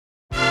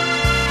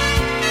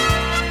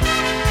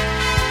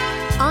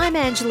I'm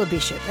Angela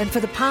Bishop, and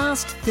for the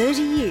past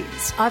 30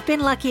 years, I've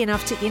been lucky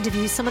enough to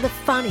interview some of the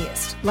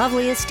funniest,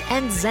 loveliest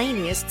and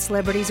zaniest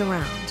celebrities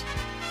around.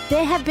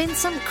 There have been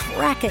some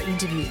cracker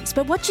interviews,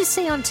 but what you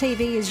see on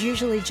TV is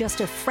usually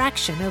just a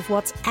fraction of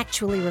what's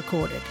actually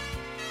recorded.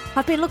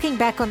 I've been looking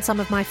back on some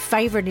of my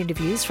favourite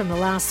interviews from the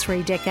last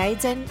 3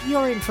 decades, and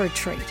you're in for a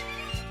treat.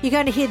 You're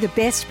going to hear the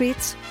best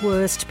bits,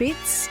 worst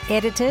bits,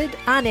 edited,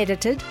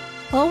 unedited,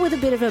 all with a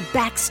bit of a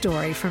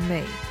backstory from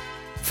me.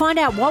 Find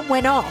out what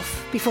went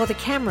off before the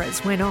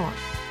cameras went on.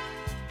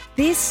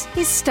 This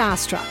is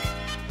Starstruck,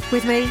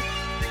 with me,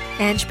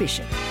 Ange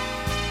Bishop.